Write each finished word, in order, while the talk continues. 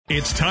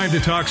It's time to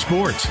talk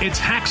sports. It's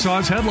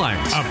Hacksaw's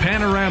Headlines, a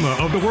panorama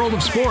of the world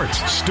of sports,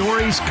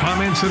 stories,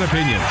 comments, and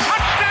opinions.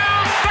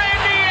 Touchdown,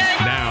 San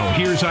Diego! Now,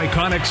 here's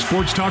iconic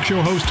sports talk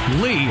show host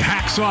Lee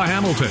Hacksaw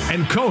Hamilton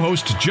and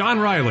co-host John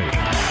Riley.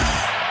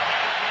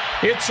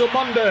 It's a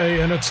Monday,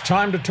 and it's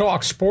time to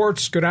talk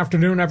sports. Good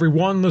afternoon,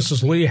 everyone. This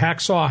is Lee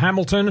Hacksaw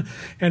Hamilton,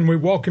 and we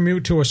welcome you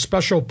to a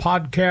special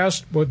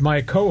podcast with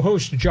my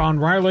co-host, John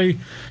Riley.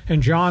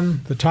 And,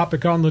 John, the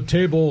topic on the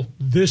table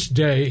this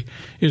day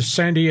is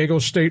San Diego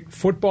State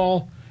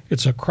football.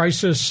 It's a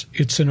crisis.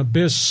 It's an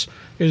abyss.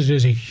 It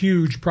is a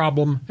huge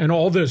problem. And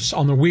all this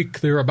on the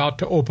week they're about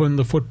to open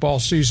the football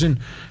season.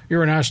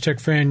 You're an Aztec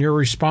fan. Your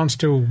response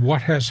to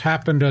what has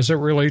happened as it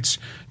relates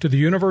to the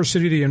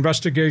university, the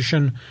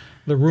investigation,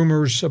 the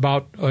rumors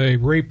about a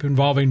rape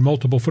involving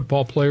multiple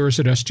football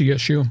players at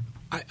SDSU?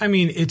 I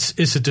mean,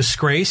 it's a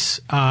disgrace.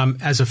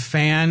 As a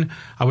fan,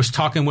 I was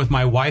talking with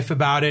my wife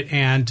about it,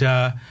 and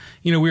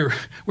we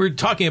were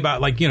talking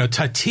about,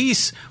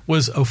 Tatis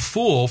was a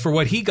fool for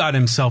what he got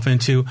himself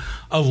into.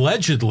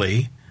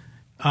 Allegedly,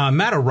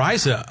 Matt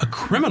Araiza, a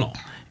criminal.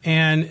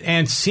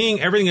 And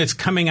seeing everything that's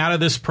coming out of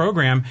this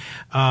program,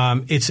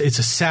 it's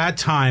a sad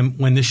time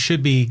when this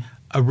should be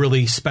a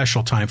really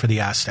special time for the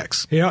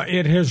Aztecs. Yeah,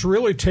 it has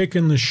really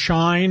taken the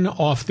shine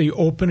off the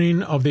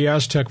opening of the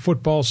Aztec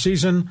football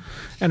season,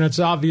 and it's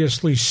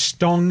obviously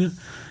stung,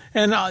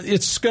 and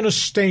it's going to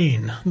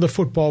stain the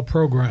football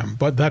program.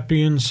 But that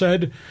being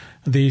said,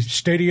 the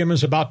stadium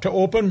is about to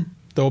open.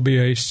 There'll be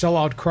a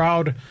sellout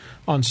crowd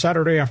on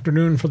Saturday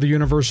afternoon for the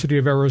University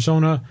of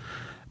Arizona.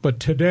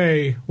 But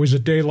today was a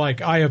day like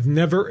I have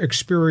never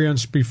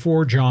experienced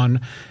before,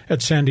 John,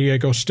 at San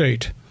Diego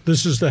State.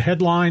 This is the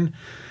headline.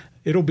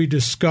 It'll be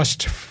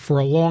discussed for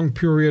a long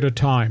period of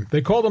time.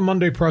 They called a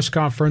Monday press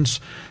conference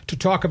to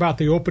talk about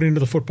the opening of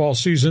the football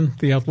season.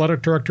 The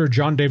athletic director,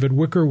 John David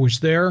Wicker,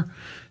 was there.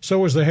 So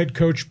was the head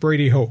coach,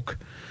 Brady Hoke.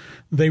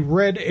 They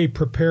read a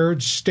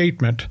prepared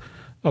statement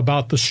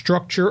about the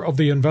structure of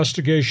the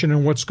investigation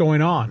and what's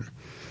going on.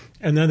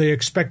 And then they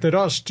expected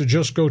us to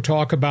just go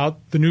talk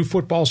about the new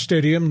football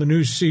stadium, the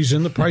new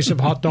season, the price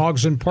of hot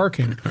dogs and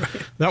parking.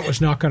 That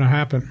was not going to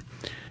happen.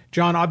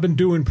 John, I've been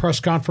doing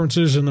press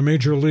conferences in the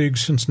major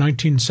leagues since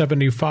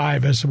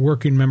 1975 as a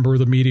working member of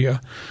the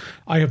media.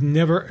 I have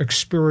never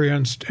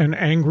experienced an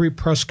angry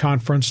press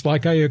conference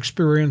like I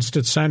experienced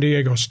at San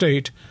Diego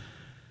State.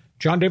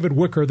 John David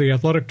Wicker, the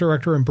athletic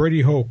director, and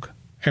Brady Hoke,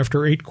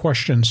 after 8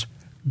 questions,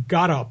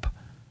 got up,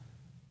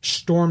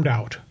 stormed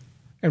out,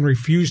 and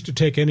refused to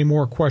take any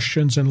more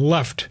questions and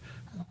left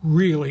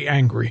really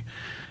angry.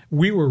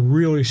 We were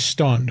really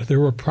stunned. There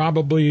were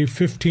probably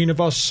 15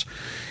 of us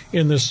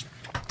in this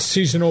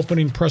season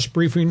opening press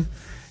briefing,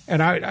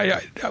 and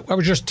I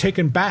was just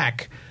taken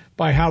back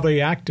by how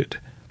they acted.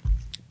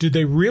 Did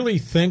they really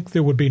think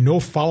there would be no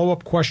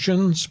follow-up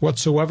questions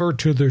whatsoever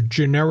to the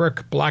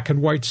generic black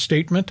and white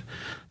statement?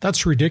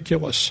 That's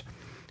ridiculous.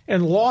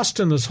 And lost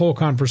in this whole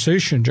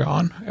conversation,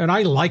 John, and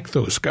I like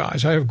those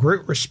guys. I have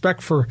great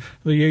respect for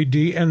the AD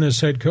and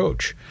this head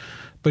coach.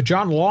 But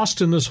John,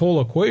 lost in this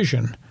whole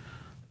equation,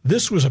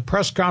 this was a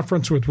press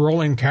conference with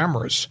rolling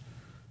cameras.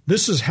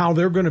 This is how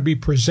they're going to be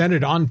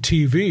presented on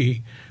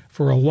TV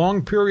for a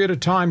long period of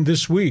time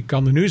this week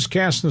on the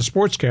newscasts and the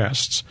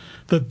sportscasts,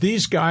 that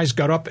these guys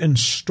got up and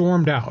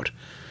stormed out.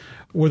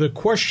 Were the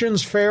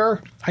questions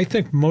fair? I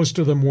think most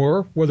of them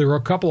were. Were there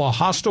a couple of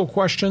hostile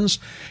questions?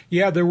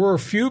 Yeah, there were a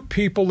few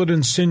people that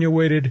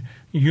insinuated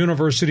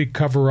university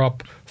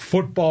cover-up,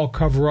 football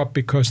cover-up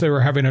because they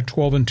were having a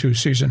 12-2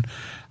 season.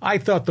 I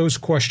thought those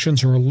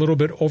questions are a little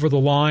bit over the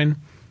line.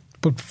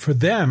 But for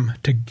them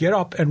to get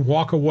up and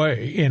walk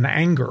away in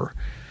anger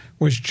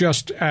was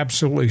just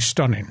absolutely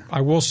stunning.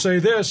 I will say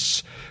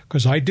this,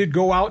 because I did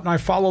go out and I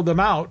followed them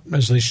out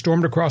as they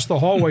stormed across the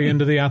hallway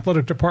into the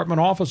athletic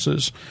department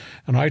offices.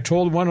 And I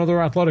told one of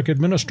their athletic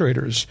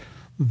administrators,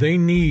 they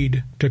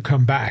need to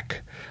come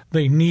back.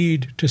 They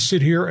need to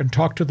sit here and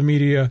talk to the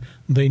media.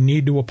 They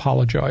need to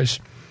apologize.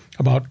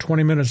 About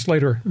 20 minutes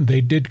later,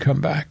 they did come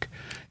back.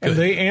 And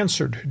they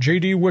answered,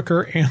 J.D.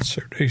 Wicker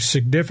answered a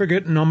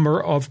significant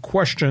number of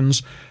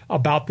questions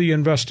about the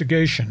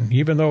investigation,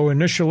 even though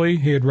initially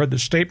he had read the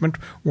statement,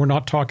 we're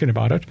not talking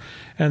about it.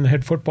 And the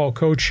head football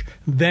coach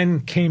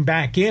then came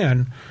back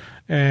in,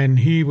 and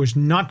he was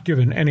not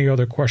given any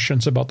other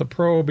questions about the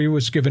probe. He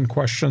was given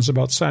questions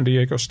about San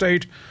Diego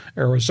State,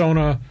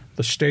 Arizona,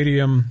 the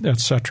stadium,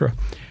 etc.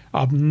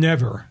 I've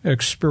never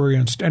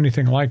experienced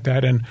anything like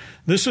that. And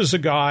this is a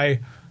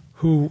guy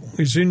who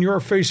is in your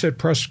face at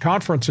press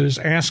conferences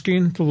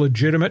asking the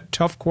legitimate,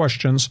 tough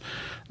questions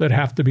that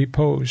have to be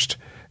posed.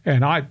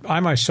 And I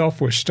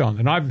myself was stunned.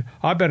 And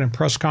I've been in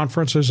press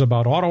conferences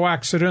about auto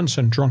accidents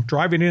and drunk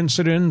driving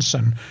incidents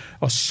and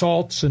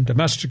assaults and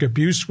domestic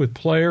abuse with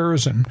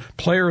players and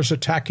players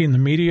attacking the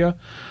media.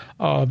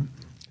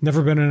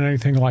 Never been in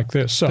anything like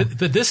this. So.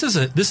 But this is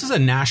a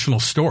national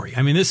story.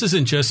 I mean, this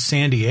isn't just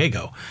San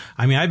Diego.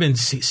 I mean, I've been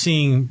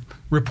seeing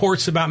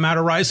reports about Matt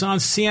Araiza on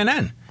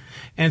CNN.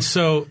 And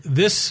so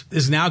this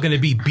is now going to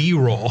be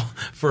B-roll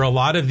for a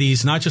lot of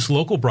these, not just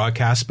local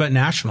broadcasts, but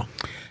national.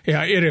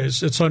 Yeah, it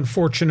is. It's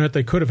unfortunate.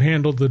 They could have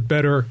handled it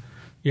better.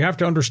 You have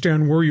to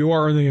understand where you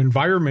are in the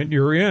environment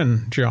you're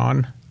in,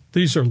 John.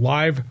 These are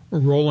live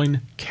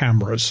rolling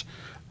cameras.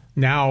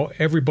 Now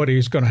everybody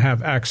is going to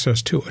have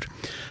access to it.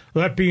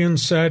 That being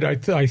said,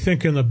 I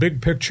think in the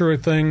big picture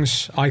of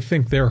things, I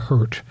think they're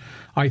hurt.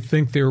 I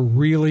think they're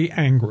really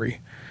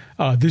angry.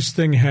 This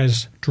thing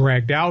has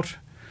dragged out.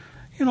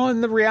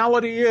 And the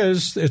reality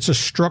is it's a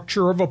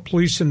structure of a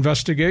police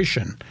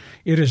investigation.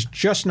 It is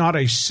just not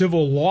a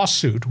civil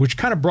lawsuit, which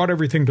kind of brought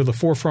everything to the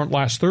forefront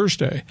last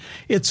Thursday.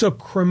 It's a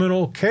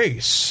criminal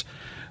case.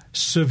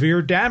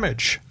 Severe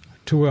damage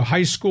to a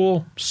high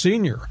school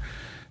senior.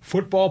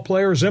 Football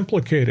players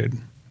implicated.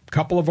 A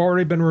couple have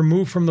already been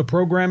removed from the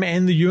program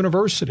and the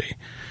university.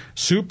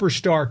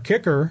 Superstar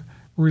kicker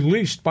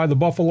released by the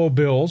Buffalo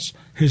Bills.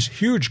 His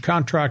huge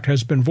contract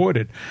has been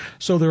voided.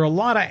 So there are a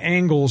lot of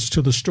angles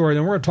to the story,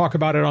 and we're going to talk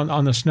about it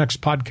on this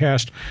next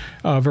podcast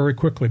very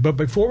quickly. But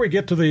before we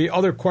get to the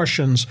other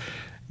questions,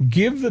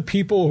 give the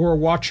people who are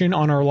watching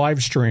on our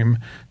live stream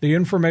the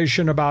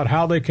information about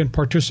how they can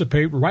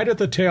participate right at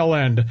the tail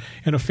end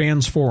in a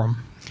fans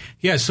forum.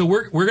 Yeah, so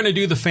we're going to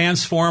do the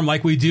fans forum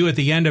like we do at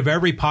the end of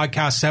every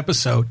podcast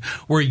episode,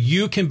 where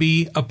you can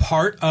be a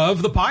part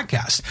of the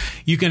podcast.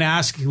 You can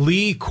ask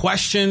Lee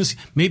questions.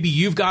 Maybe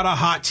you've got a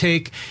hot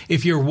take.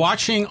 If you're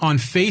watching on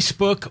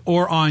Facebook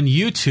or on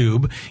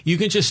YouTube, you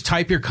can just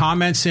type your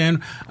comments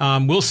in.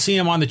 We'll see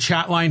them on the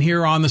chat line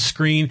here on the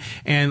screen,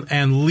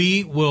 and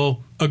Lee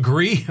will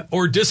agree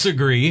or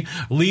disagree.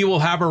 Lee will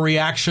have a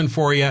reaction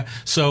for you.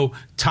 So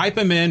type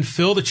them in,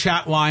 fill the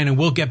chat line, and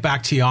we'll get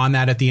back to you on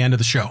that at the end of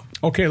the show.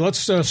 Okay, let's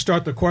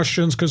start the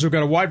questions, because we've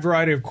got a wide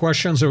variety of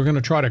questions that we're going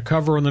to try to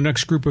cover in the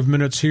next group of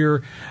minutes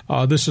here.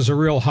 This is a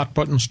real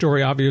hot-button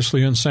story,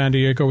 obviously, in San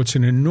Diego. It's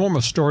an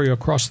enormous story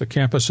across the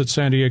campus at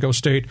San Diego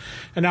State,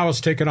 and now it's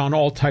taken on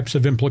all types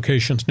of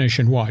implications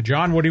nationwide.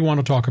 John, what do you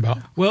want to talk about?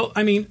 Well,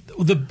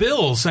 the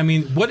Bills,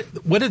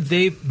 what have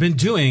they been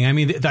doing?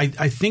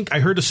 I think I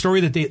heard a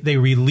story that they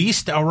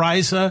released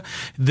Araiza.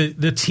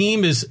 The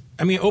team is...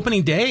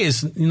 opening day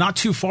is not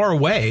too far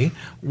away.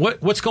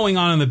 What's going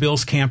on in the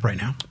Bills camp right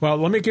now? Well,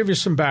 let me give you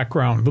some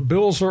background. The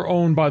Bills are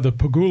owned by the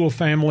Pegula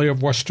family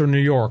of Western New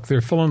York.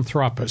 They're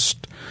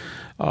philanthropists.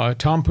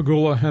 Tom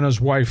Pegula and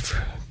his wife,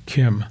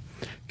 Kim.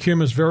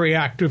 Kim is very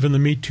active in the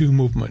Me Too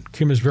movement.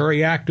 Kim is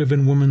very active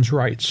in women's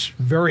rights,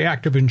 very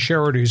active in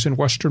charities in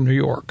Western New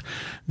York.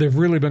 They've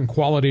really been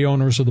quality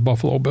owners of the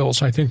Buffalo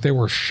Bills. I think they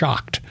were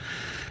shocked.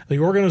 The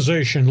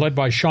organization, led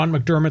by Sean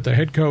McDermott, the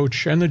head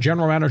coach, and the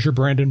general manager,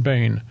 Brandon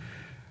Bain,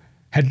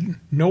 had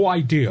no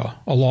idea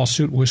a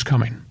lawsuit was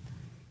coming.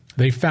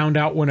 They found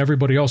out when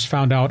everybody else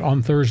found out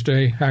on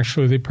Thursday.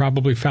 Actually, they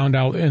probably found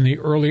out in the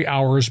early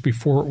hours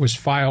before it was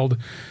filed,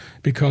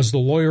 because the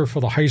lawyer for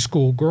the high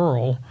school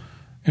girl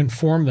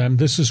informed them,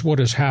 this is what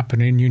is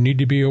happening. You need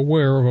to be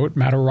aware of what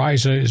Matt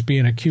Araiza is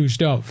being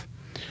accused of.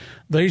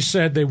 They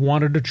said they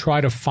wanted to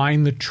try to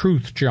find the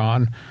truth,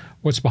 John,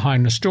 what's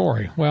behind the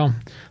story. Well,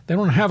 they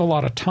don't have a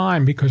lot of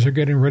time because they're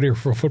getting ready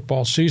for a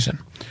football season.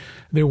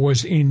 There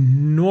was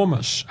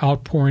enormous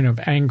outpouring of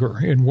anger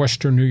in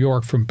Western New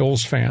York from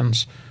Bills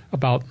fans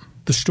about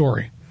the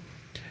story.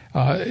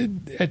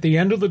 At the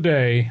end of the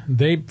day,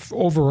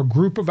 over a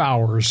group of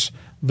hours,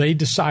 they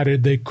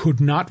decided they could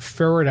not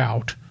ferret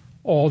out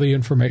all the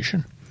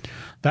information.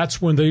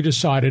 That's when they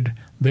decided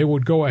they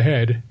would go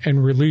ahead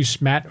and release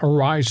Matt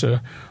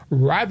Araiza,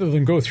 rather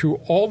than go through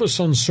all this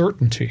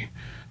uncertainty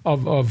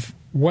of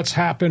what's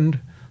happened,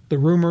 the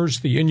rumors,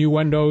 the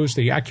innuendos,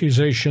 the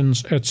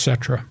accusations,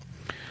 etc.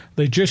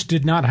 They just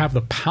did not have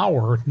the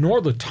power nor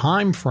the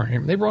time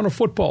frame. They run a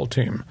football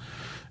team,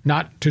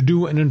 not to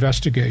do an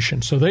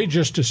investigation. So they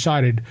just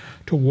decided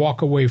to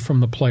walk away from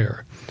the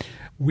player.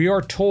 We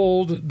are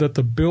told that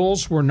the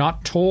Bills were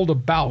not told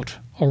about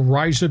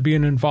Araiza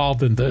being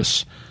involved in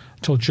this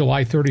until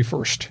July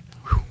 31st.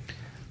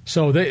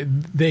 So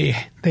they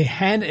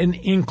had an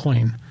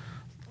inkling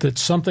that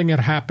something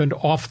had happened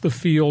off the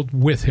field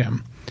with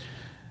him.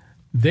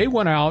 They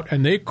went out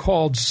and they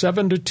called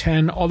 7 to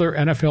 10 other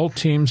NFL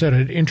teams that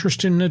had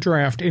interest in the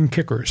draft in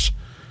kickers.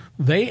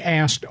 They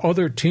asked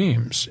other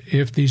teams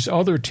if these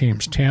other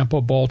teams,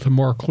 Tampa,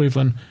 Baltimore,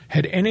 Cleveland,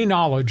 had any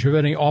knowledge of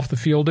any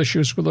off-the-field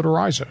issues with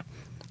Araiza.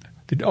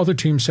 The other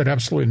teams said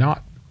absolutely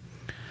not.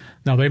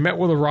 Now, they met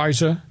with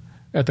Araiza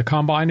at the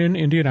Combine in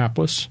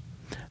Indianapolis.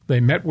 They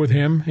met with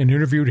him and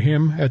interviewed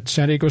him at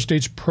San Diego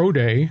State's Pro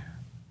Day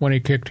when he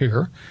kicked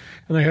here.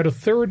 And they had a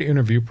third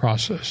interview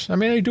process.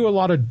 They do a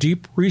lot of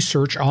deep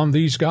research on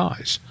these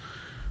guys.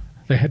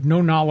 They had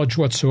no knowledge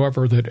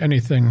whatsoever that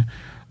anything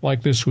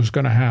like this was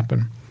going to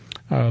happen.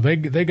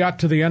 They got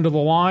to the end of the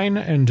line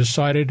and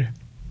decided,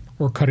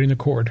 we're cutting the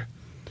cord.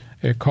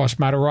 It cost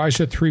Matt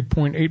Araiza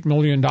 $3.8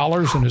 million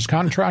in his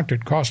contract.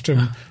 It cost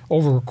him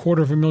over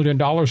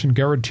 $250,000 in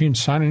guaranteed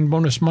signing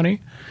bonus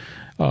money.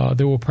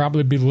 There will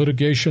probably be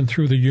litigation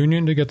through the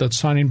union to get that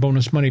signing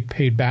bonus money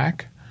paid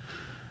back.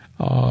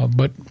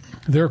 But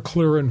they're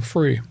clear and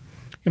free.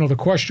 The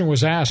question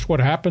was asked, what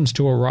happens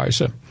to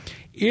Araiza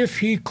if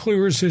he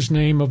clears his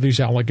name of these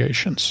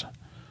allegations?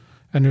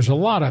 And there's a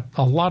lot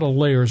of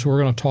layers.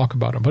 We're going to talk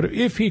about him. But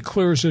if he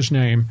clears his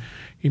name,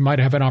 he might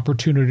have an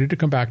opportunity to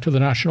come back to the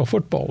National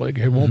Football League.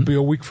 It won't be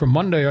a week from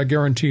Monday, I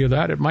guarantee you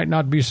that. It might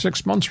not be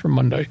 6 months from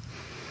Monday.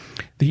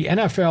 The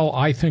NFL,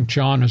 I think,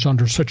 John, is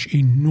under such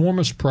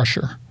enormous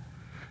pressure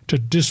to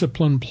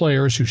discipline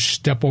players who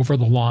step over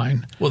the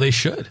line. Well, they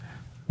should.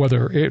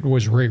 Whether it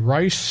was Ray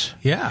Rice,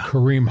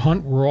 Kareem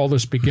Hunt, where all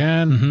this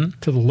began,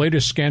 to the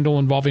latest scandal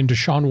involving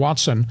Deshaun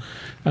Watson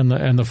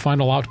and the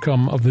final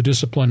outcome of the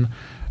discipline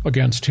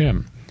against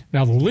him.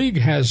 Now, the league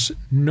has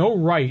no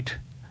right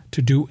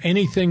to do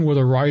anything with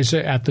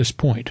Ariza at this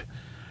point.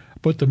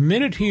 But the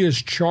minute he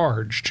is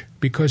charged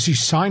because he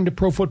signed a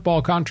pro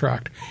football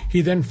contract,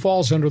 he then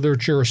falls under their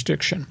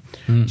jurisdiction.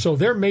 So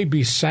there may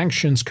be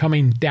sanctions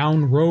coming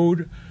down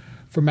road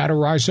for Matt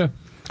Ariza,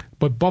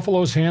 but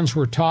Buffalo's hands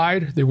were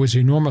tied. There was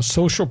enormous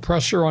social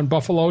pressure on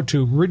Buffalo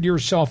to rid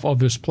yourself of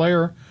this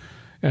player.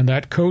 And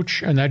that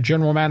coach and that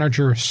general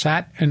manager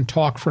sat and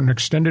talked for an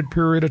extended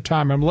period of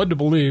time. I'm led to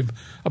believe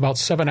about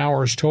 7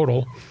 hours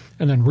total,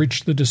 and then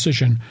reached the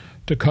decision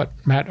to cut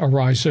Matt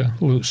Ariza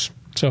loose.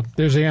 So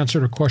there's the answer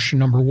to question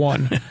number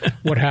one.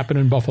 What happened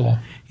in Buffalo?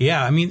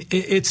 Yeah, I mean,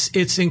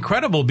 it's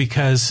incredible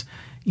because,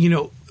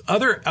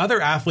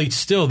 other athletes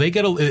still, they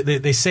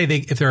say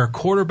if they're a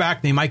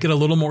quarterback, they might get a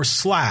little more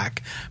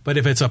slack. But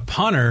if it's a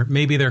punter,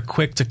 maybe they're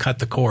quick to cut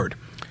the cord.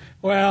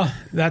 Well,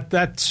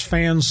 that's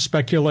fans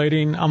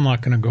speculating. I'm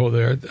not going to go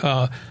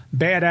there.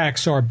 Bad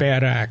acts are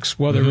bad acts,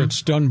 whether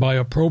it's done by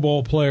a Pro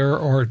Bowl player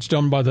or it's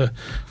done by the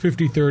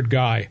 53rd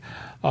guy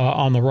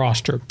on the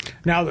roster.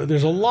 Now,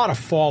 there's a lot of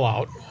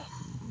fallout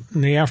in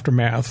the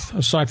aftermath,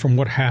 aside from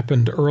what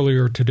happened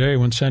earlier today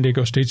when San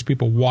Diego State's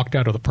people walked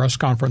out of the press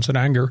conference in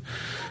anger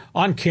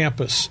on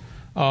campus.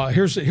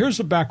 Here's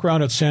the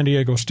background at San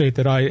Diego State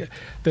that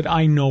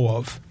I know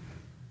of.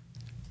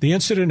 The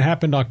incident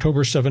happened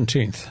October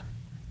 17th.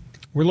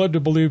 We're led to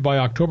believe by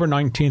October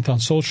 19th on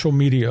social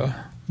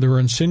media there were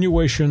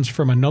insinuations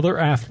from another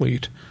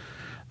athlete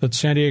that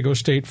San Diego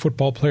State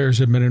football players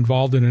had been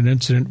involved in an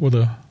incident with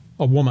a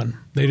woman.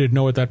 They didn't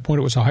know at that point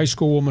it was a high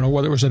school woman or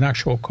whether it was an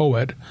actual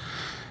co-ed,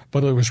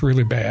 but it was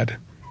really bad.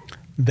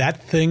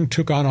 That thing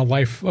took on a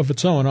life of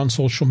its own on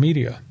social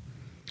media.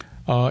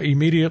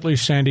 Immediately,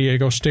 San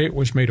Diego State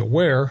was made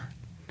aware.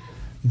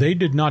 They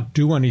did not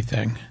do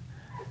anything.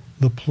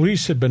 The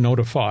police had been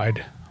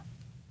notified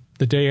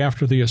the day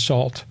after the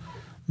assault.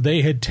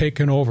 They had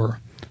taken over.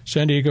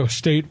 San Diego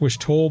State was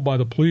told by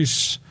the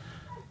police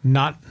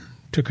not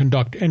to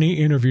conduct any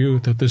interview,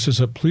 that this is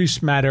a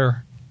police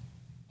matter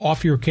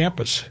off your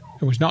campus.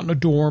 It was not in a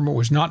dorm. It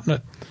was not in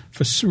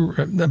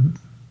a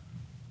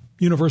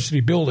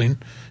university building.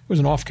 It was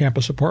an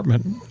off-campus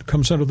apartment. It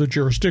comes under the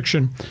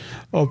jurisdiction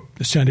of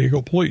the San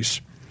Diego police.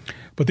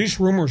 But these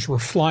rumors were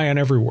flying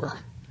everywhere.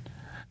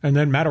 And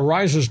then Matt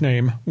Ariza's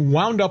name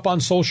wound up on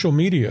social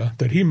media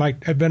that he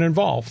might have been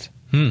involved.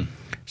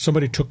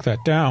 Somebody took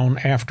that down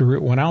after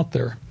it went out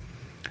there.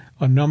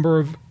 A number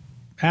of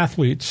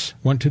athletes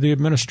went to the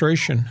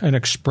administration and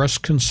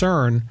expressed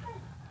concern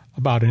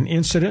about an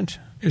incident.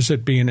 Is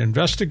it being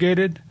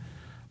investigated?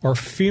 Are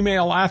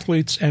female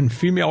athletes and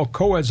female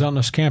co-eds on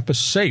this campus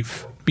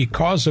safe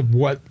because of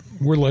what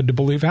we're led to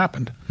believe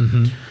happened?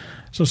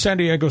 So San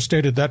Diego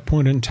State at that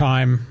point in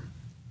time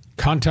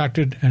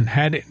contacted and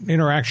had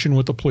interaction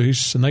with the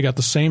police, and they got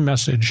the same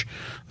message.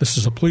 This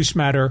is a police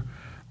matter.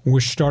 We're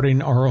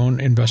starting our own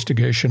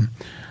investigation.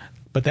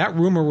 But that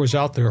rumor was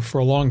out there for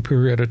a long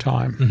period of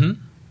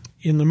time.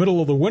 In the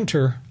middle of the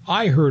winter,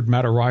 I heard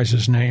Matt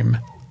Ariza's name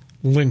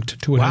linked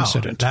to an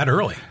incident. That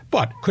early.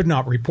 But could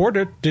not report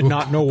it, did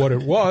not know what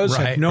it was,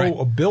 had no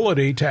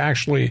ability to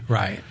actually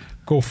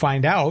go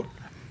find out.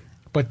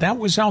 But that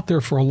was out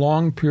there for a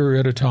long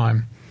period of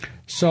time.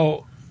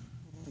 So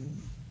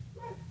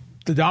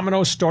the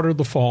dominoes started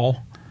to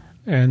fall,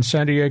 and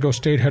San Diego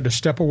State had to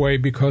step away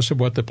because of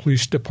what the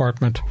police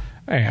department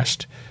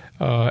asked.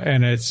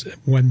 And it's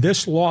when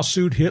this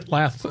lawsuit hit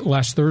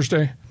last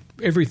Thursday,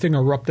 everything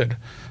erupted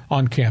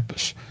on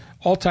campus.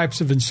 All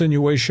types of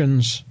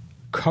insinuations,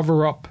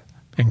 cover-up,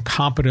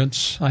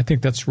 incompetence. I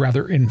think that's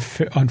rather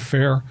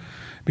unfair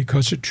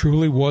because it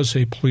truly was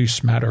a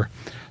police matter.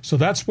 So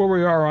that's where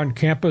we are on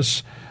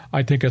campus.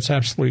 I think it's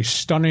absolutely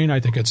stunning. I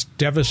think it's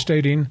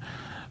devastating.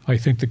 I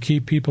think the key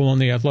people in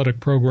the athletic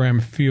program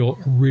feel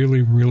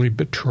really, really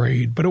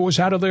betrayed. But it was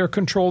out of their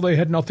control. They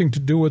had nothing to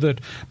do with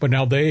it. But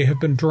now they have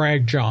been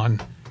dragged,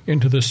 John,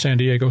 into the San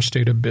Diego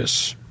State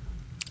abyss.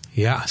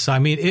 Yeah, so I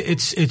mean,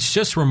 it's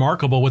just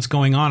remarkable what's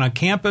going on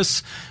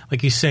campus.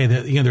 Like you say,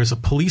 that there's a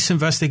police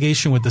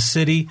investigation with the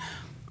city.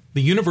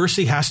 The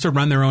university has to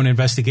run their own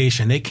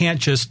investigation. They can't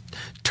just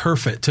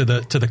turf it to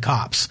the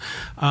cops.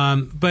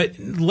 But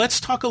let's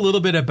talk a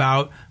little bit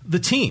about the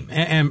team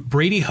and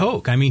Brady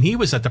Hoke. I mean, he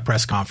was at the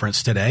press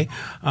conference today.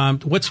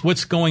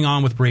 What's going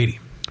on with Brady?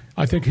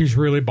 I think he's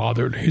really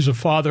bothered. He's a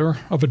father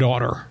of a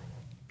daughter.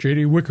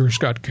 J.D. Wicker's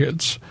got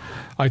kids.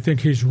 I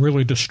think he's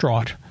really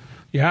distraught.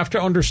 You have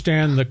to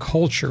understand the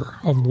culture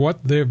of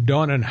what they've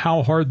done and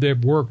how hard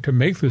they've worked to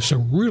make this a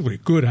really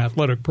good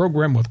athletic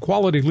program with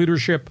quality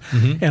leadership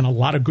and a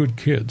lot of good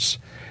kids.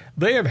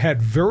 They have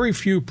had very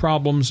few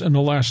problems in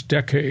the last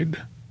decade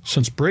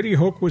since Brady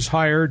Hoke was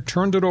hired,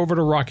 turned it over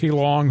to Rocky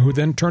Long, who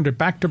then turned it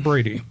back to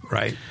Brady.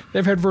 Right.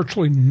 They've had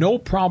virtually no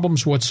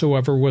problems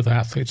whatsoever with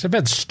athletes. They've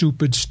had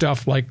stupid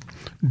stuff like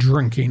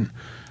drinking,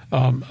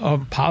 a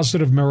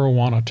positive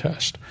marijuana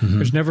test.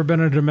 There's never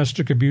been a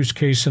domestic abuse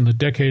case in the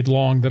decade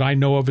long that I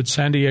know of at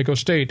San Diego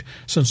State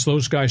since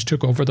those guys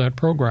took over that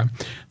program.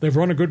 They've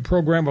run a good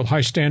program with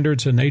high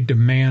standards, and they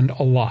demand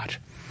a lot.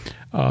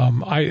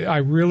 I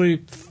really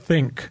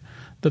think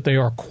that they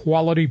are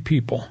quality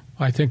people.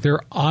 I think they're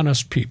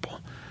honest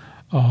people,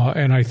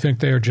 and I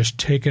think they are just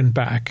taken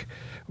back.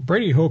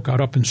 Brady Hoke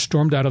got up and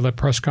stormed out of the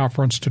press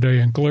conference today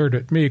and glared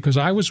at me because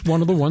I was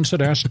one of the ones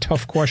that asked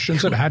tough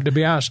questions that had to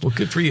be asked. Well,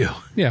 good for you.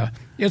 Yeah.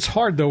 It's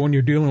hard, though, when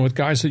you're dealing with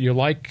guys that you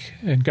like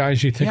and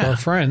guys you think are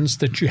friends,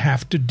 that you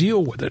have to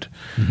deal with it.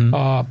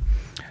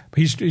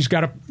 He's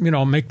got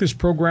to, make this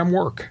program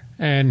work,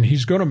 and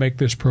he's going to make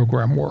this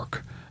program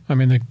work. I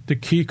mean, the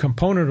key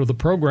component of the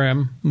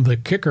program, the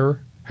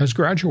kicker, has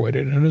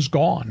graduated and is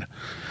gone.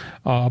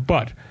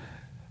 But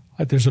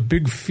there's a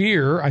big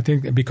fear, I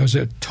think, because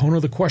the tone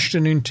of the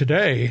questioning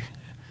today,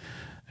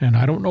 and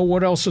I don't know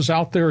what else is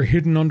out there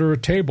hidden under a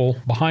table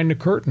behind the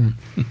curtain,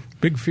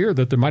 big fear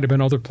that there might have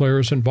been other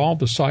players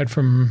involved aside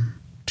from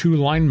two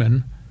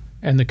linemen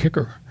and the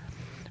kicker.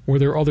 Were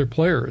there other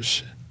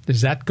players?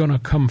 Is that going to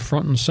come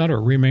front and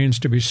center? Remains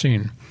to be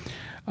seen.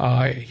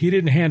 He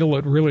didn't handle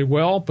it really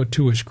well, but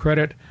to his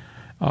credit,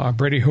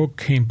 Brady Hoke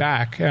came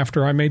back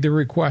after I made the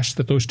request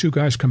that those two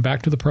guys come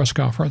back to the press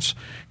conference.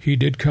 He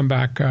did come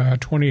back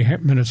 20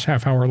 minutes,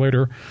 half hour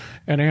later,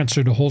 and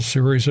answered a whole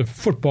series of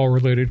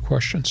football-related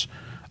questions.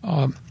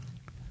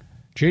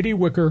 J.D.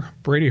 Wicker,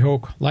 Brady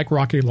Hoke, like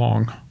Rocky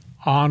Long,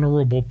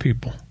 honorable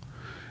people.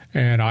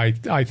 And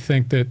I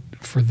think that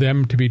for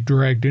them to be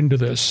dragged into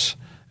this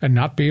and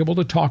not be able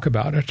to talk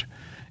about it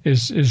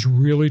is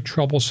really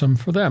troublesome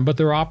for them. But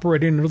they're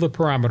operating under the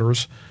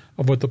parameters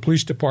of what the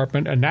police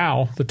department and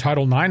now the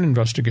Title IX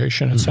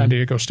investigation at San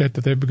Diego State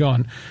that they've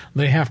begun,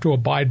 they have to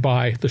abide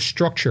by the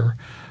structure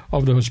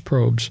of those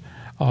probes.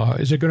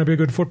 Is it going to be a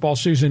good football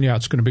season? Yeah,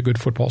 it's going to be a good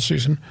football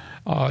season.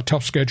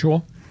 Tough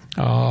schedule.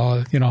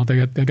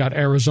 They got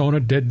Arizona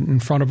dead in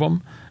front of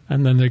them,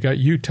 and then they got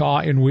Utah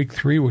in week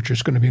 3, which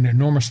is going to be an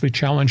enormously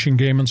challenging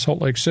game in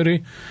Salt Lake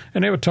City.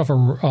 And they have a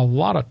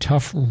lot of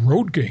tough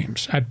road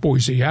games at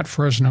Boise, at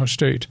Fresno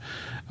State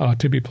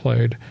to be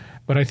played.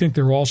 But I think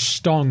they're all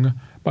stung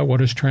by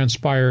what has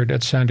transpired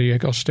at San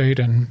Diego State,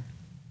 and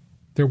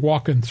they're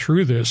walking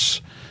through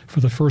this for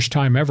the first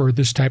time ever,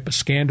 this type of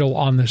scandal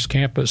on this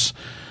campus.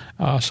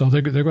 So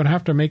they're going to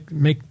have to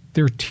make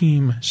their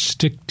team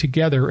stick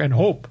together and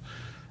hope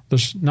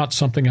there's not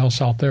something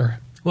else out there.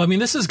 Well, I mean,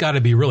 this has got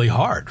to be really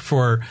hard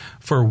for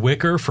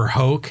Wicker, for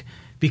Hoke,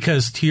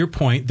 because to your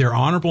point, they're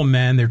honorable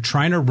men. They're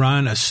trying to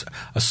run a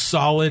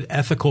solid,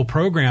 ethical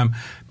program,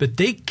 but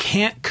they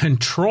can't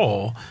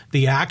control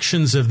the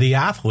actions of the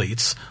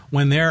athletes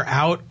when they're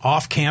out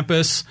off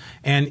campus.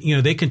 And,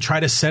 they can try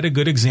to set a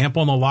good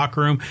example in the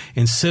locker room,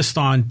 insist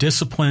on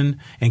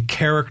discipline and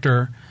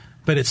character.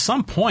 But at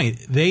some point,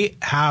 they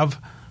have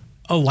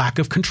a lack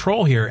of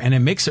control here, and it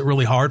makes it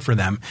really hard for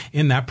them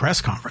in that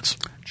press conference.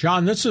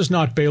 John, this is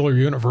not Baylor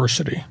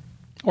University.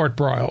 Art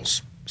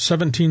Briles.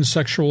 17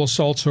 sexual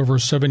assaults over a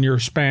 7-year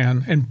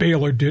span, and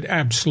Baylor did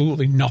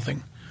absolutely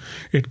nothing.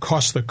 It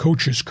cost the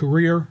coach's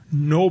career.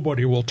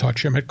 Nobody will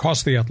touch him. It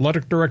cost the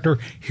athletic director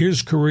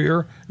his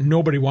career.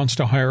 Nobody wants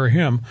to hire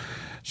him.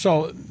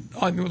 So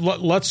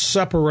let's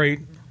separate,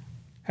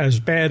 as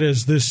bad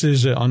as this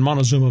is on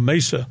Montezuma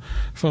Mesa,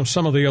 from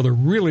some of the other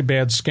really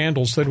bad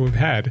scandals that we've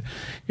had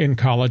in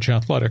college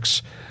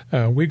athletics.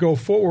 We go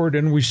forward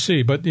and we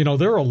see. But,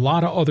 there are a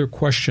lot of other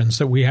questions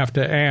that we have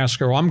to ask,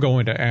 or I'm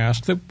going to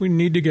ask, that we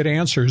need to get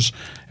answers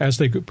as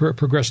they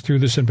progress through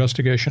this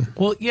investigation.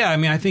 Well, yeah, I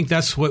mean, I think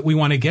that's what we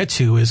want to get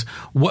to is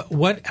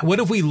what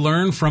have we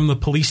learned from the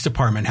police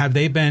department? Have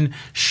they been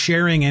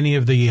sharing any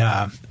of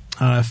the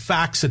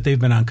facts that they've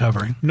been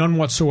uncovering? None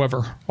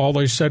whatsoever. All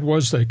they said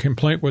was the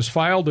complaint was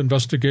filed,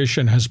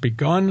 investigation has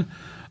begun.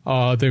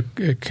 They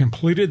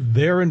completed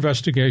their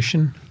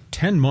investigation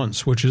 10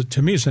 months, which is,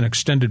 to me, is an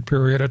extended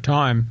period of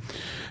time.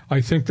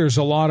 I think there's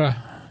a lot of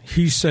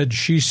he said,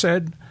 she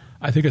said.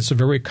 I think it's a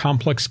very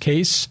complex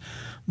case.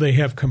 They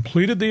have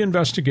completed the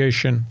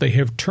investigation. They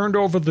have turned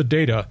over the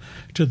data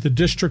to the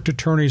district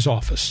attorney's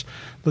office.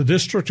 The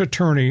district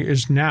attorney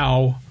is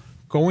now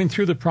going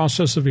through the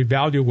process of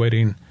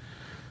evaluating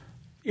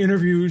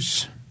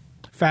interviews,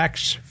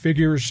 facts,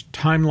 figures,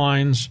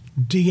 timelines,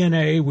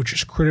 DNA, which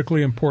is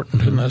critically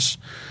important in this.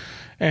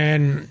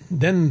 And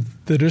then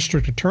the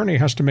district attorney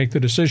has to make the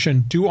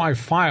decision, do I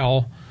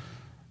file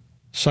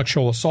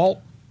sexual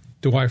assault?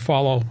 Do I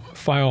file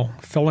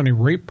felony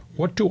rape?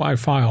 What do I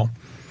file?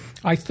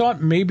 I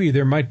thought maybe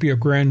there might be a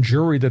grand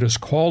jury that is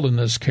called in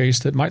this case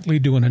that might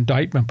lead to an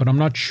indictment, but I'm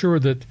not sure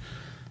that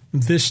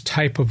this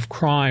type of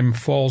crime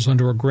falls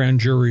under a grand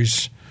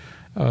jury's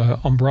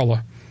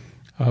umbrella.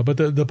 But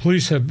the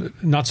police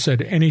have not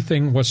said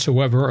anything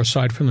whatsoever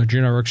aside from the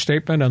generic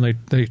statement, and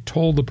they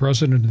told the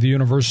president of the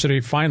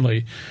university,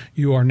 finally,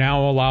 you are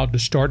now allowed to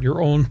start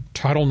your own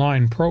Title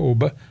IX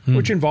probe,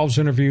 which involves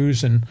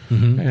interviews, and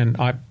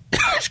I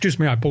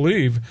I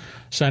believe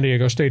San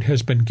Diego State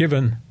has been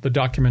given the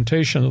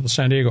documentation that the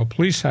San Diego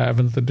police have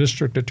and that the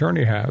district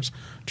attorney has,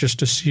 just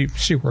to see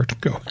where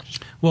it goes.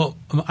 Well,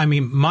 I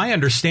mean, my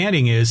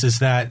understanding is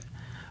that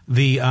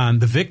the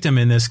victim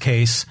in this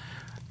case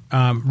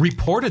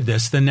reported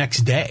this the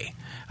next day.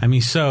 I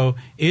mean, so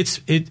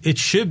it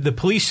should, the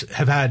police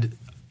have had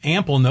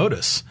ample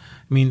notice.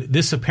 I mean,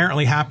 this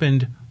apparently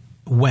happened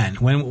when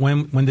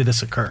did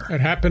this occur?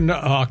 It happened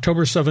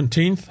October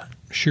 17th.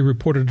 She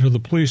reported to the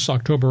police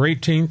October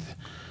 18th.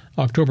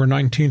 October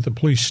 19th, the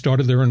police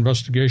started their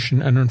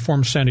investigation and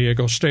informed San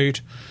Diego State,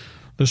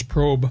 this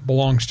probe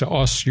belongs to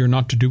us. You're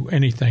not to do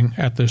anything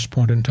at this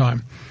point in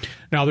time.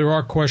 Now, there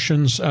are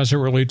questions as it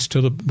relates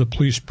to the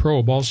police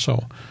probe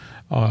also.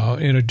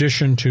 In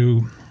addition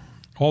to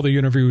all the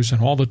interviews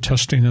and all the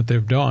testing that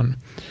they've done,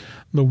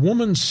 the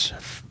woman's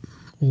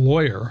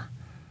lawyer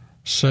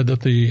said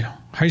that the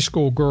high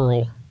school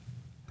girl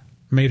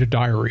made a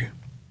diary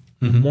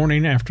the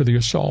morning after the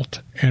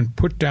assault and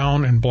put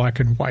down in black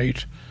and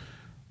white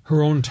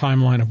her own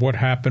timeline of what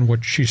happened,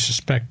 what she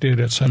suspected,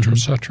 et cetera, et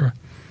cetera.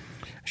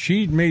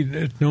 She made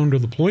it known to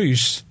the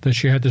police that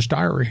she had this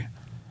diary.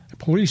 The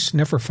police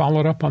never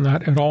followed up on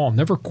that at all,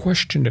 never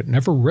questioned it,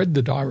 never read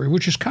the diary,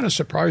 which is kind of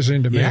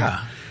surprising to me.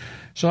 Yeah.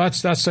 So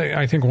that's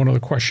I think, one of the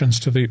questions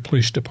to the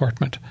police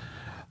department.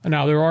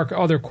 Now, there are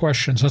other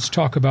questions. Let's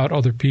talk about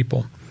other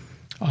people.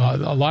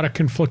 A lot of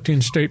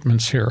conflicting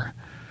statements here.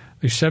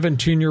 The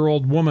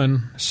 17-year-old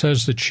woman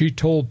says that she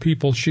told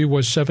people she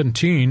was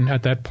 17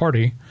 at that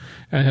party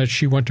and that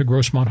she went to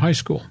Grossmont High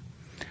School.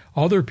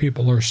 Other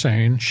people are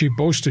saying she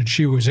boasted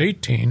she was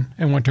 18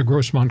 and went to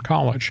Grossmont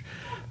College.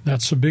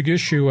 That's a big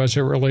issue as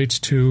it relates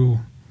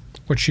to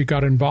what she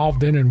got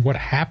involved in and what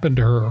happened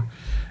to her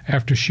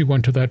after she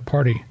went to that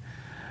party.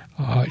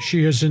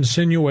 She has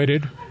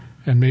insinuated,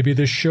 and maybe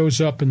this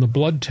shows up in the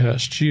blood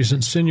test, she has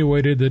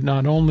insinuated that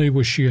not only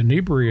was she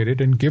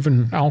inebriated and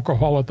given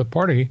alcohol at the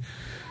party,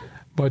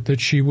 but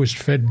that she was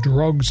fed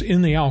drugs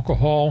in the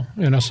alcohol.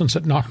 In essence,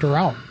 it knocked her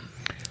out.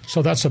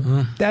 So that's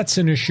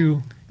an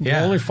issue. We'll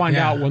only find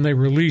out when they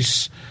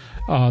release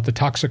the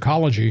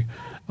toxicology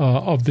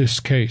of this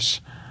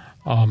case.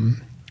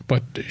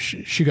 But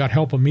she got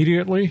help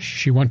immediately.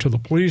 She went to the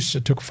police.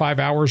 It took 5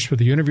 hours for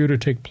the interview to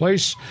take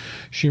place.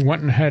 She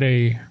went and had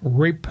a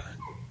rape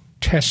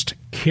test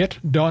kit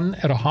done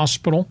at a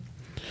hospital.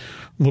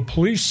 The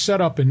police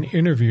set up an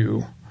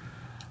interview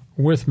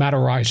with Matt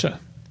Araiza.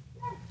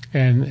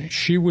 And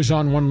she was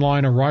on one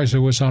line,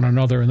 Araiza was on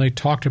another, and they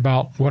talked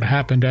about what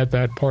happened at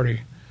that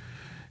party.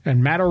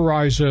 And Matt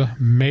Araiza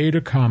made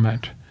a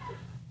comment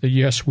that,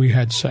 yes, we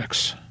had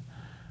sex.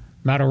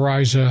 Matt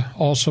Araiza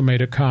also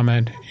made a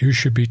comment, you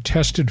should be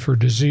tested for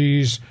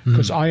disease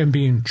because I am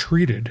being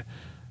treated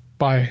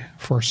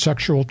for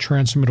sexual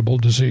transmittable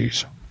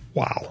disease.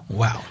 Wow.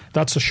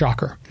 That's a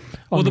shocker.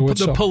 Well,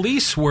 the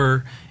police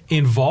were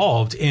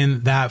involved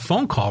in that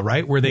phone call,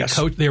 right? Where they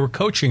they were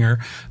coaching her,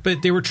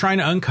 but they were trying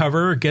to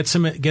uncover, get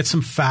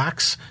some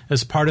facts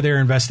as part of their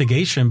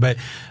investigation. But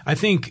I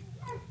think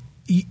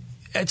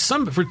to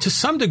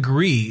some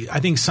degree, I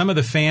think some of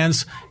the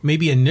fans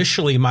maybe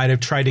initially might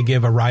have tried to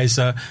give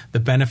Araiza the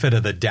benefit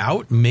of the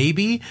doubt,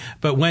 maybe.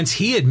 But once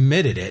he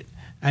admitted it,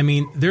 I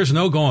mean, there's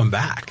no going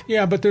back.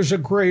 Yeah, but there's a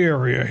gray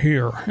area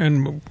here,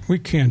 and we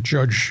can't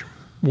judge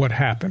what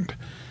happened.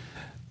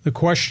 The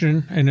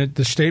question and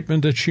the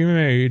statement that she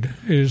made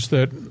is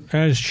that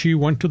as she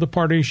went to the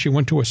party, she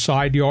went to a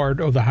side yard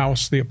of the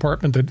house, the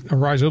apartment that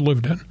Araiza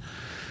lived in.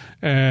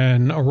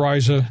 And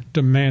Araiza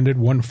demanded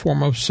one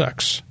form of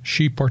sex.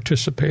 She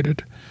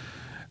participated.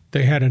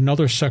 They had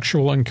another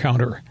sexual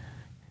encounter.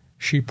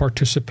 She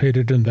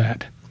participated in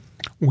that.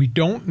 We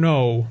don't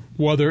know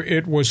whether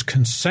it was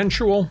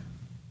consensual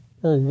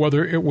or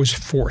whether it was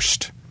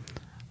forced,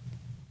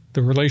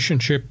 the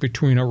relationship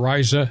between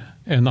Araiza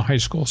and the high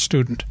school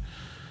student.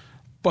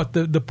 But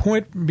the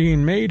point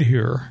being made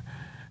here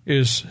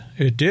is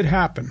it did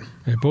happen.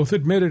 They both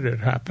admitted it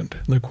happened.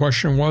 The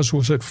question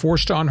was it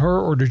forced on her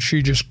or did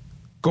she just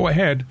go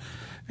ahead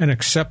and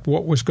accept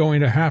what was going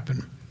to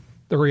happen?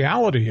 The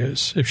reality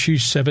is if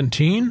she's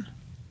 17,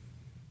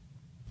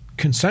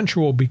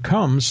 consensual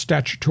becomes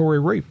statutory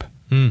rape.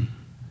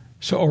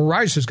 So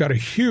Araiza's got a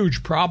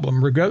huge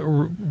problem,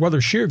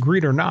 whether she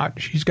agreed or not.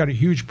 She's got a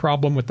huge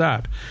problem with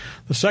that.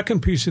 The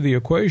second piece of the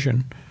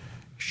equation,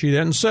 she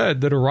then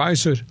said that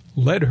Araiza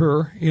led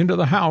her into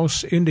the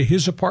house, into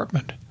his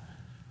apartment,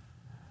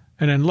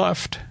 and then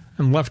left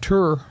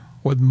her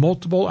with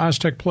multiple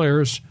Aztec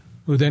players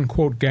who then,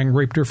 quote, gang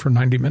raped her for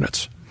 90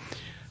 minutes.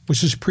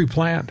 This is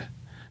pre-planned.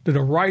 Did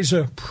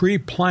Araiza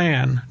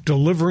pre-plan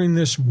delivering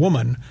this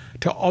woman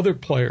to other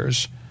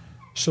players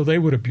so they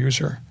would abuse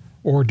her?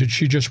 Or did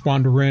she just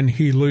wander in,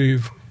 he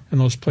leave, and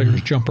those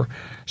players jump her.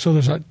 So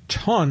there's a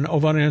ton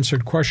of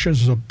unanswered questions.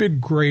 There's a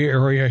big gray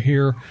area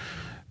here,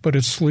 but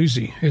it's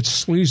sleazy. It's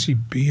sleazy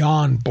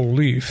beyond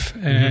belief.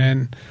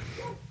 And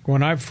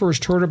when I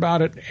first heard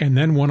about it, and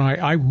then when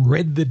I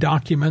read the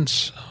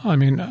documents, I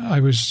mean,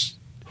 I was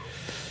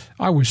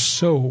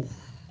so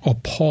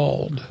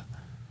appalled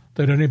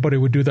that anybody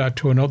would do that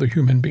to another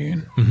human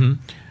being.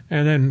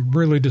 And then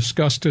really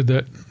disgusted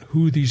that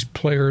who these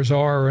players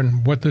are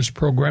and what this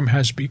program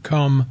has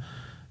become,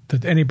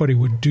 that anybody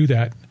would do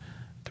that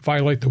to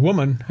violate the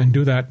woman and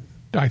do that,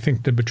 I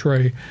think, to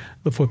betray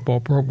the football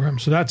program.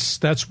 So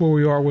that's where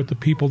we are with the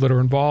people that are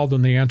involved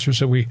and the answers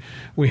that we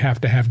have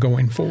to have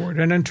going forward.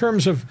 And in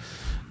terms of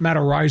Matt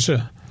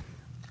Araiza,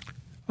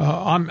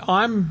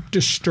 I'm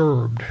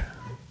disturbed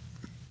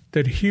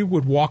that he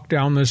would walk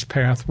down this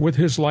path with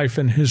his life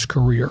and his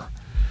career.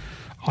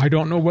 I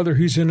don't know whether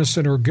he's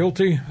innocent or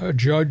guilty. A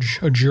judge,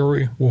 a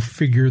jury will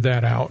figure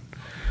that out.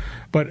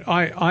 But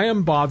I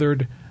am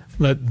bothered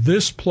that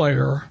this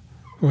player,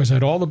 who has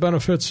had all the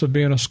benefits of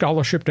being a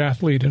scholarship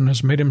athlete and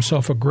has made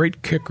himself a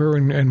great kicker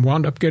and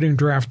wound up getting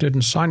drafted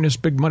and signed this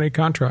big money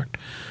contract,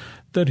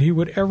 that he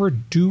would ever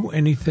do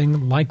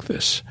anything like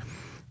this.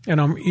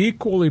 And I'm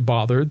equally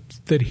bothered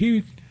that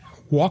he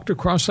walked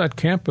across that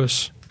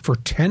campus for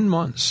 10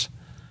 months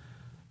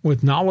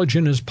with knowledge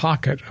in his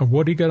pocket of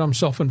what he got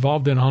himself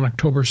involved in on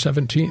October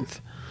 17th.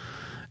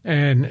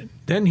 And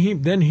then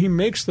he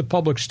makes the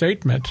public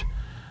statement,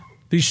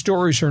 these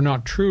stories are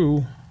not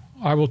true.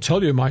 I will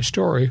tell you my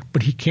story,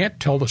 but he can't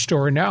tell the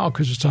story now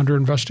because it's under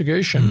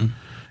investigation,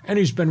 and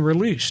he's been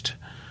released.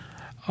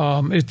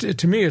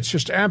 To me, it's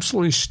just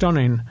absolutely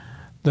stunning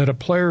that a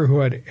player who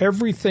had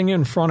everything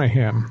in front of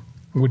him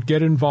would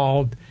get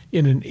involved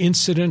in an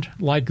incident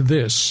like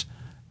this,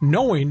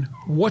 knowing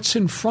what's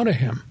in front of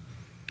him.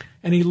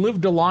 And he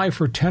lived a lie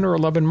for 10 or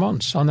 11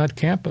 months on that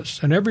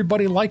campus. And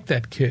everybody liked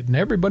that kid, and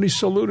everybody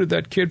saluted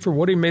that kid for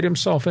what he made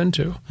himself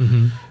into.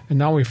 And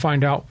now we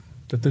find out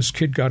that this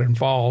kid got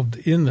involved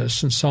in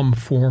this in some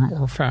form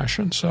or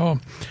fashion. So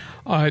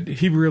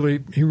he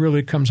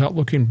really comes out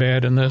looking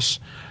bad in this.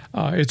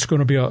 It's going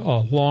to be a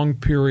long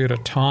period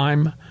of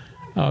time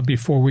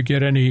before we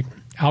get any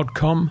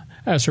outcome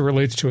as it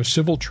relates to a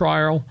civil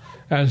trial,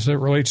 as it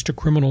relates to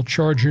criminal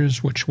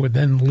charges, which would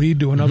then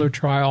lead to another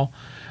trial.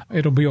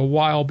 It'll be a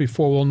while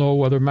before we'll know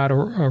whether Matt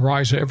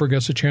Araiza ever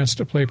gets a chance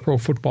to play pro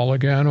football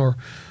again or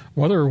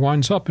whether he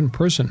winds up in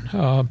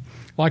prison.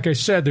 Like I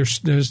said,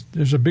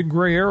 there's a big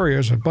gray area.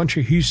 There's a bunch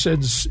of he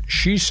said,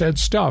 she said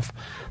stuff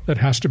that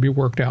has to be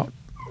worked out.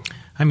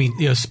 I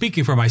mean,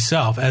 speaking for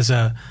myself as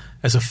a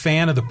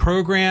fan of the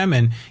program,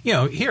 and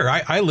here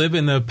I live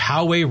in the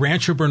Poway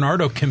Rancho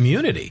Bernardo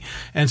community,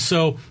 and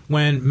so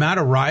when Matt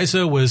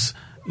Araiza was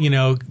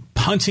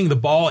punting the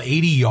ball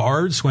 80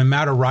 yards, when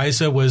Matt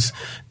Araiza was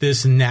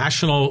this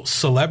national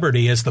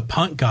celebrity as the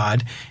punt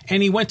god,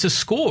 and he went to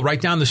school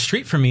right down the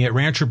street from me at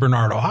Rancho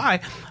Bernardo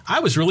High, I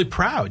was really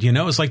proud. It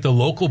was like the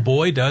local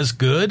boy does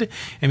good.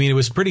 I mean, it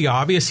was pretty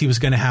obvious he was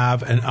going to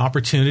have an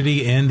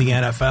opportunity in the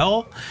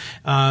NFL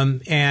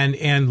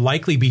and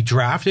likely be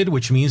drafted,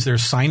 which means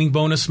there's signing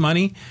bonus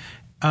money.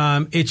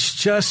 It's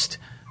just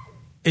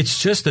a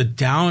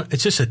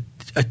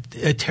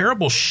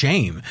terrible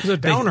shame. It's a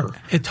downer.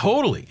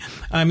 Totally.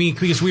 I mean,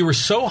 because we were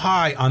so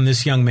high on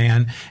this young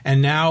man,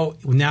 and now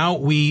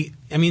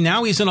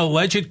he's an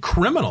alleged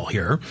criminal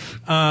here,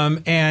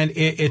 and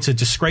it's a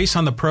disgrace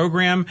on the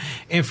program,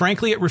 and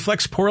frankly, it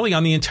reflects poorly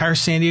on the entire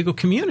San Diego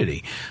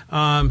community.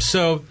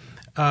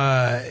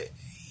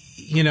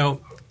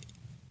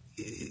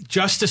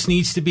 Justice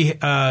needs to be,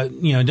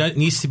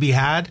 needs to be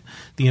had.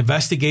 The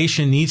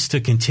investigation needs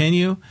to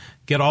continue.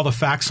 Get all the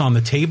facts on the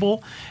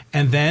table,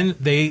 and then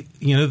the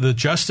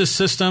justice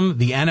system,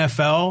 the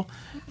NFL,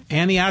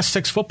 and the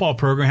Aztecs football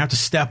program have to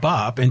step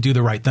up and do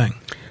the right thing.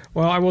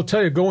 Well, I will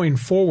tell you, going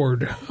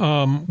forward,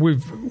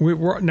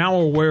 we're now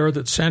aware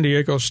that San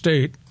Diego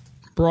State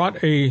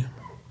brought a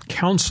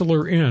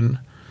counselor in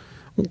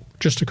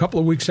just a couple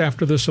of weeks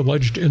after this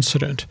alleged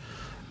incident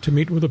to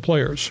meet with the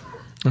players.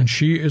 And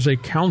she is a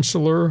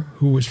counselor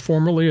who was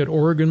formerly at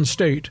Oregon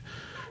State,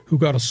 who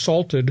got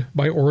assaulted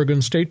by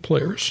Oregon State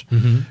players.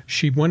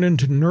 She went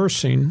into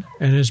nursing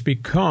and has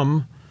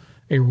become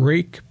a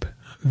rape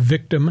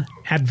victim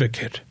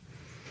advocate.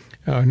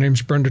 Her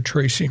name's Brenda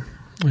Tracy.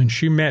 And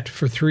she met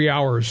for 3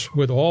 hours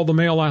with all the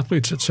male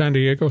athletes at San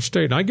Diego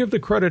State. And I give the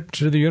credit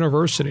to the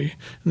university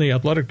and the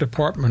athletic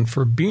department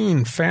for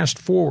being fast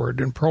forward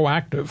and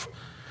proactive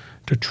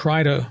to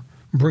try to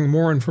bring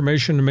more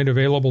information and made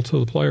available to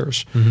the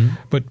players.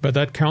 But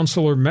that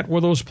counselor met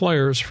with those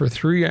players for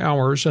 3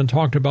 hours and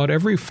talked about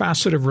every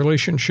facet of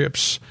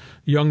relationships,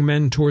 young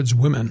men towards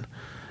women.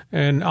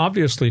 And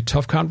obviously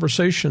tough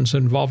conversations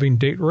involving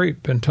date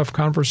rape and tough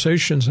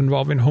conversations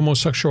involving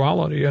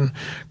homosexuality and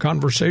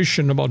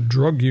conversation about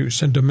drug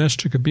use and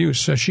domestic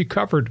abuse. She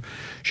covered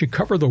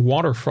the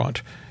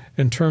waterfront.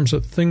 in terms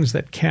of things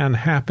that can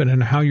happen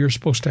and how you're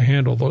supposed to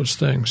handle those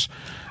things.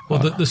 Well,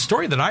 the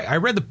story that I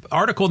read, the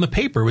article in the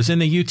paper was in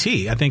the UT.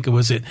 I think it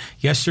was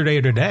yesterday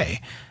or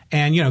today.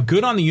 And,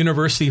 good on the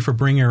university for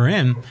bringing her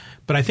in.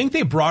 But I think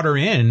they brought her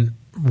in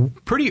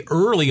pretty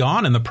early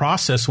on in the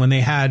process when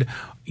they had,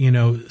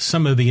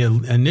 some of the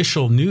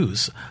initial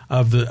news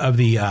of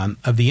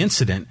the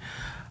incident.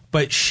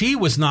 But she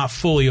was not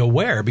fully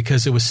aware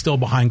because it was still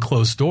behind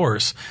closed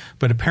doors.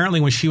 But apparently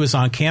when she was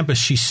on campus,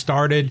 she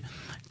started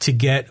to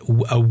get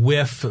a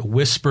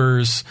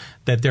whispers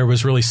that there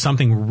was really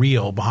something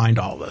real behind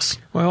all this.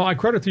 Well, I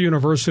credit the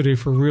university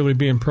for really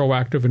being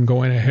proactive and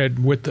going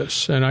ahead with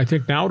this. And I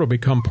think now it'll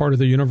become part of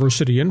the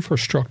university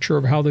infrastructure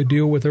of how they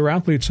deal with their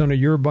athletes on a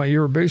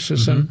year-by-year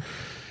basis. Mm-hmm. And,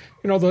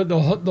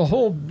 the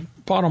whole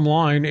bottom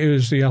line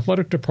is the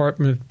athletic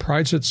department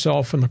prides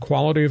itself in the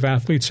quality of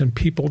athletes and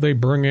people they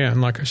bring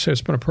in. Like I said,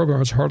 it's been a program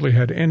that's hardly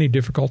had any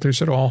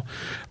difficulties at all.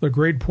 The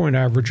grade point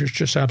average is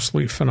just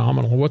absolutely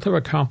phenomenal. What they've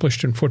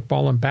accomplished in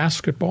football and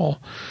basketball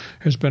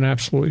has been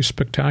absolutely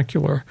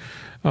spectacular.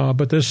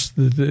 But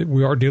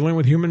we are dealing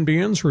with human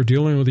beings. We're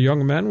dealing with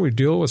young men. We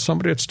deal with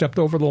somebody that stepped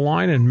over the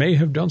line and may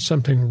have done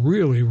something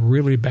really,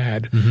 really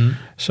bad. Mm-hmm.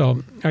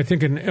 So I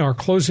think in our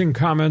closing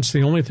comments,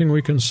 the only thing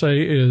we can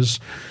say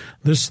is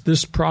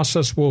this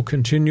process will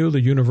continue.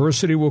 The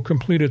university will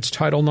complete its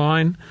Title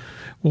IX.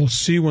 We'll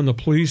see when the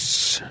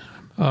police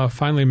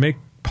finally make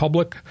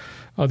public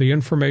the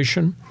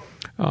information.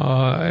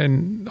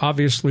 And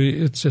obviously,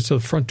 it's at the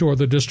front door of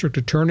the district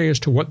attorney as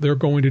to what they're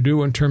going to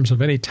do in terms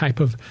of any type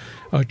of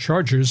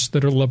charges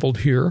that are leveled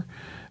here.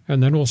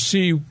 And then we'll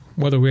see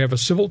whether we have a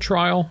civil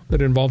trial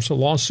that involves a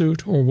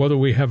lawsuit or whether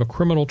we have a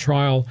criminal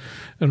trial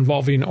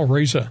involving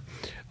Araiza.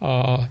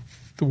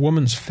 The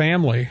woman's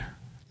family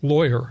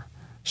lawyer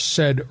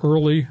said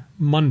early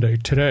Monday,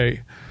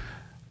 today,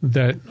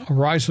 that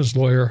Araiza's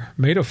lawyer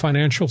made a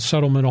financial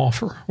settlement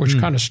offer, which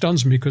kind of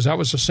stuns me because that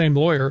was the same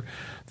lawyer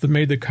that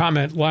made the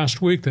comment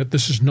last week that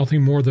this is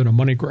nothing more than a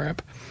money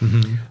grab.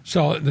 Mm-hmm.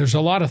 So there's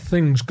a lot of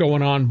things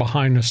going on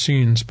behind the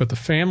scenes, but the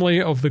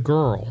family of the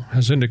girl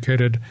has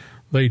indicated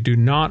they do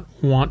not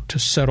want to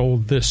settle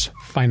this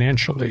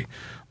financially.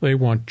 They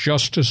want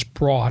justice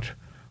brought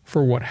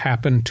for what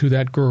happened to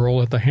that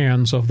girl at the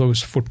hands of those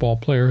football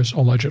players,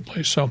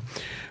 allegedly. So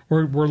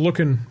we're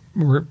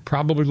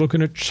probably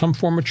looking at some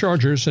form of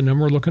charges, and then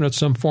we're looking at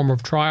some form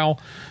of trial,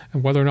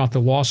 and whether or not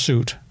the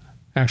lawsuit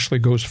actually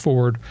goes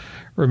forward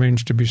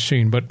remains to be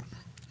seen. But,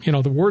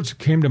 the words that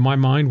came to my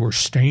mind were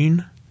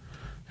stain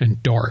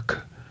and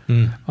dark.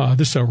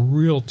 This is a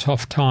real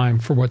tough time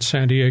for what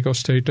San Diego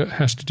State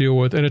has to deal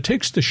with, and it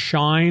takes the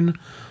shine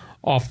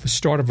off the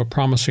start of a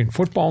promising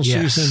football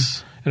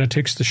season, and it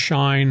takes the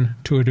shine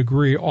to a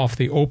degree off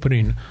the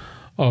opening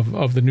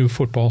of the new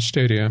football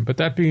stadium. But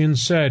that being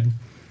said,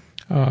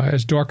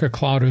 as dark a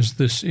cloud as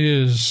this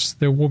is,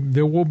 there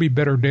will be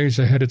better days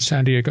ahead at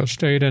San Diego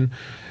State. And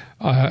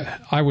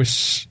I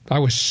was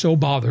so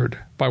bothered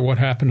by what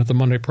happened at the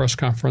Monday press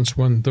conference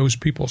when those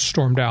people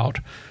stormed out,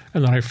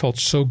 and then I felt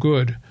so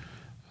good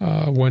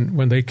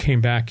when they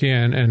came back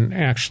in and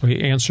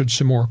actually answered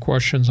some more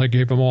questions. I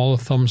gave them all a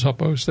thumbs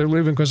up as they're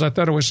leaving because I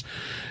thought it was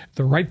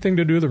the right thing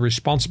to do, the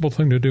responsible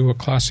thing to do, a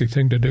classy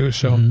thing to do.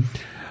 So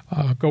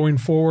going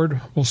forward,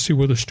 we'll see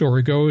where the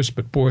story goes.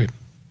 But boy,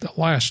 the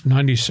last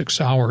 96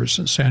 hours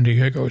in San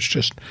Diego,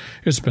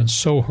 it's been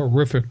so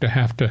horrific to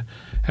have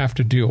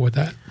to deal with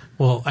that.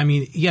 Well, I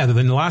mean,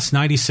 in the last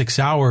 96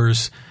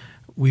 hours,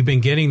 we've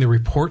been getting the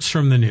reports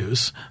from the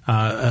news.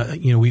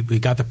 We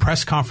got the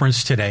press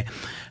conference today.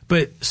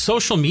 But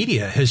social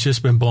media has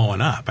just been blowing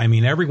up. I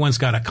mean, everyone's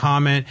got a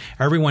comment.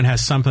 Everyone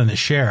has something to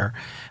share.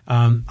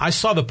 I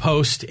saw the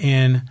post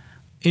in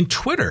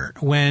Twitter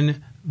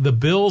when the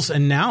Bills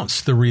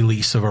announced the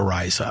release of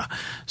Araiza.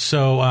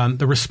 So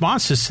the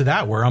responses to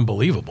that were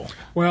unbelievable.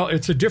 Well,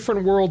 it's a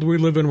different world we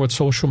live in with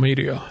social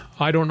media.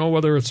 I don't know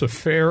whether it's a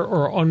fair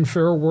or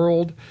unfair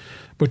world,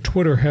 but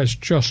Twitter has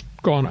just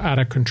gone out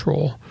of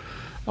control.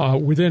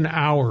 Within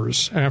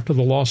hours after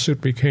the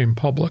lawsuit became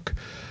public,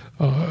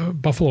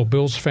 Buffalo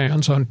Bills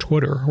fans on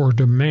Twitter were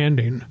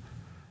demanding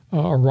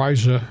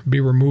Araiza be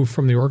removed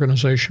from the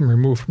organization,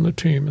 removed from the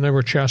team, and they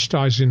were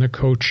chastising the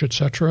coach,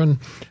 etc. And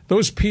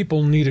those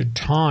people needed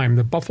time.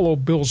 The Buffalo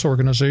Bills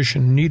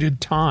organization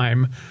needed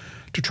time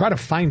to try to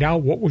find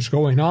out what was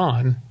going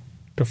on,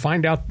 to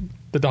find out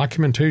the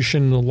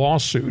documentation in the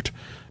lawsuit.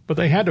 But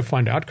they had to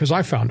find out because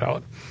I found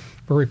out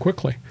very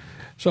quickly.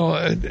 So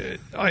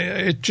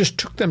it just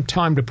took them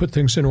time to put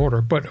things in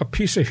order. But a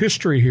piece of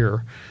history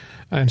here.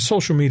 And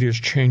social media has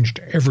changed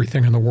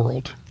everything in the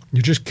world.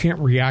 You just can't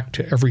react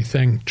to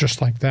everything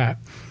just like that.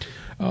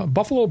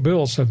 Buffalo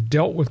Bills have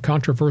dealt with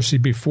controversy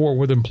before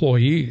with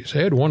employees.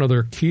 They had one of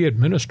their key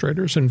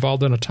administrators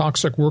involved in a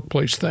toxic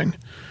workplace thing.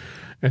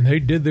 And they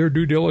did their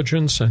due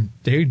diligence, and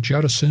they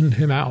jettisoned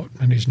him out.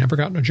 And he's never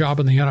gotten a job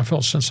in the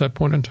NFL since that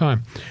point in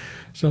time.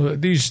 So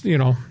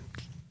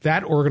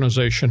that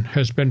organization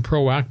has been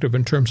proactive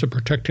in terms of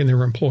protecting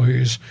their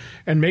employees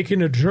and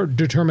making a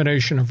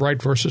determination of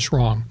right versus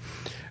wrong.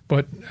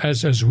 But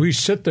as we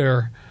sit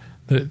there,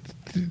 the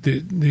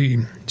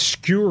the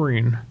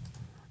skewering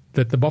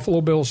that the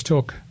Buffalo Bills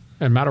took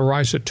and Matt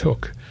Araiza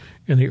took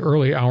in the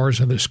early hours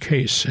of this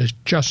case has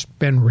just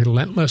been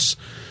relentless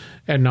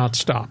and not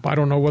stop. I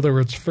don't know whether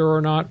it's fair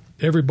or not.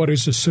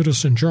 Everybody's a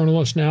citizen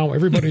journalist now.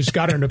 Everybody's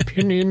got an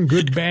opinion,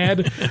 good,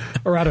 bad,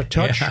 or out of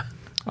touch.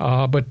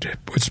 Yeah. But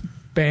it's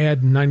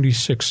bad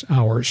 96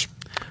 hours.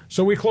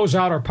 So we close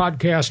out our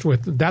podcast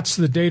with that's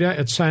the data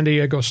at San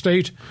Diego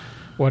State,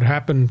 what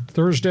happened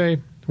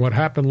Thursday, what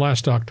happened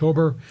last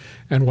October,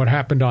 and what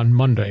happened on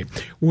Monday.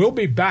 We'll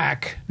be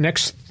back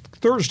next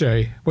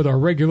Thursday with our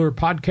regular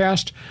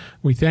podcast.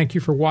 We thank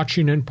you for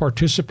watching and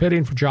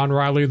participating. For John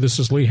Riley, this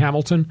is Lee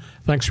Hamilton.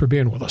 Thanks for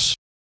being with us.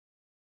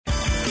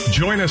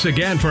 Join us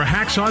again for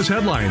Hacksaw's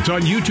Headlines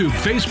on YouTube,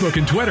 Facebook,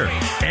 and Twitter.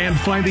 And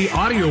find the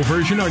audio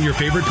version on your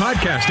favorite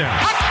podcast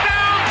app.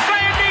 Touchdown,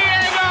 San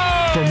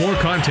Diego! For more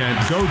content,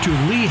 go to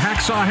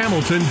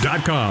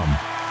LeeHacksawHamilton.com.